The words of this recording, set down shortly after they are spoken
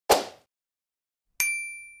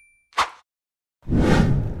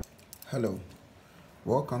Hello,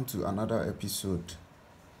 welcome to another episode.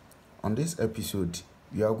 On this episode,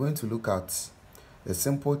 we are going to look at a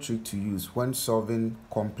simple trick to use when solving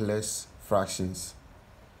complex fractions.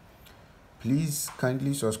 Please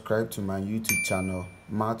kindly subscribe to my YouTube channel,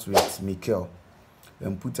 Math with Mikel,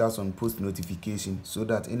 and put us on post notification so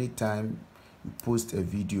that anytime we post a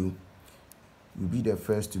video, you'll be the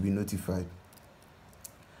first to be notified.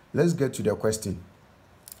 Let's get to the question.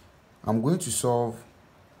 I'm going to solve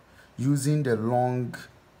using the long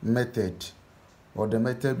method or the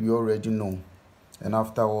method we already know, and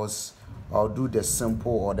afterwards I'll do the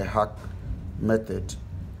simple or the hack method.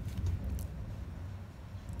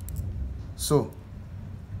 So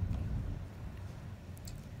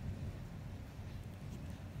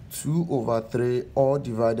 2/3 all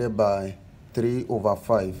divided by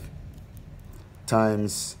 3/5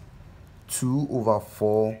 times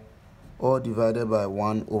 2/4 all divided by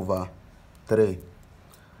 1/3.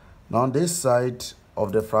 Now this side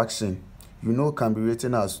of the fraction, can be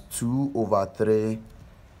written as 2/3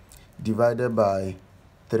 divided by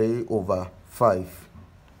 3/5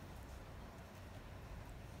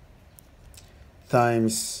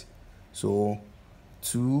 times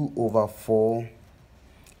 2/4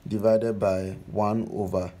 divided by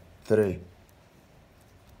 1/3.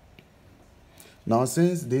 Now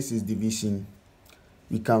since this is division,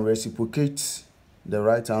 we can reciprocate the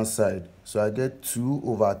right hand side. So I get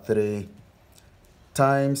 2/3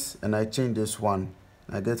 times, and I change this one,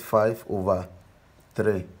 I get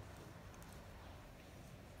 5/3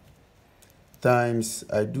 times,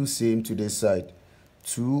 I do same to this side,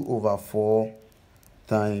 2/4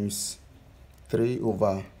 times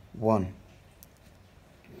 3/1.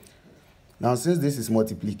 Now since this is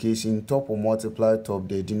multiplication, top will multiply top,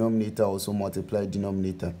 the denominator also multiply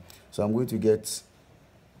denominator. So I'm going to get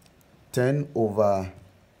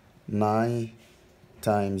 10/9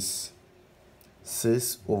 times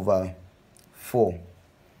 6/4,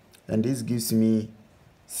 and this gives me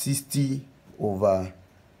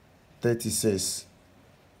 60/36,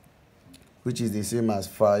 which is the same as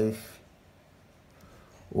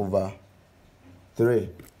 5/3.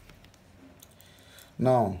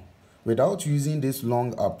 Now, without using this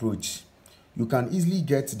long approach, you can easily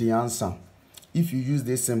get the answer if you use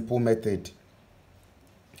this simple method.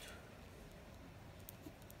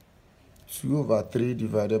 2/3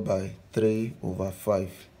 divided by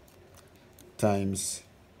 3/5 times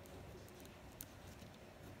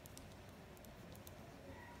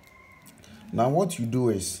now what you do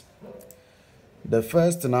is the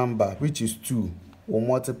first number, which is 2, will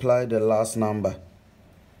multiply the last number,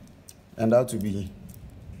 and that will be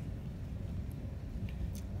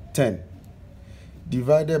 10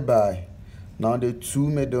 divided by, now the two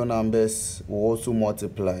middle numbers will also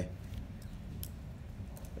multiply,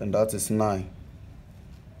 and that is 9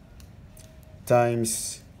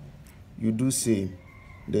 times, you do same,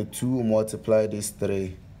 the 2 will multiply this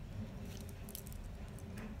 3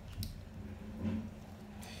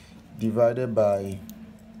 divided by,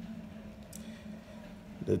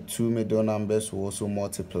 the two middle numbers will also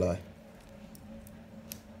multiply.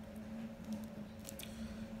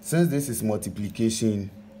 Since this is multiplication,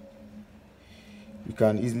 you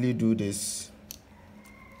can easily do this,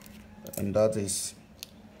 and that is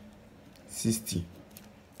 60.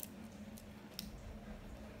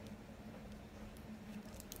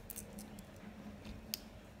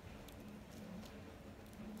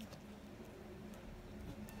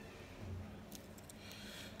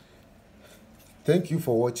 Thank you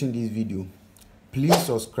for watching this video. Please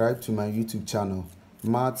subscribe to my YouTube channel,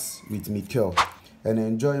 Maths with Mikel, and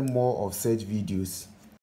enjoy more of such videos.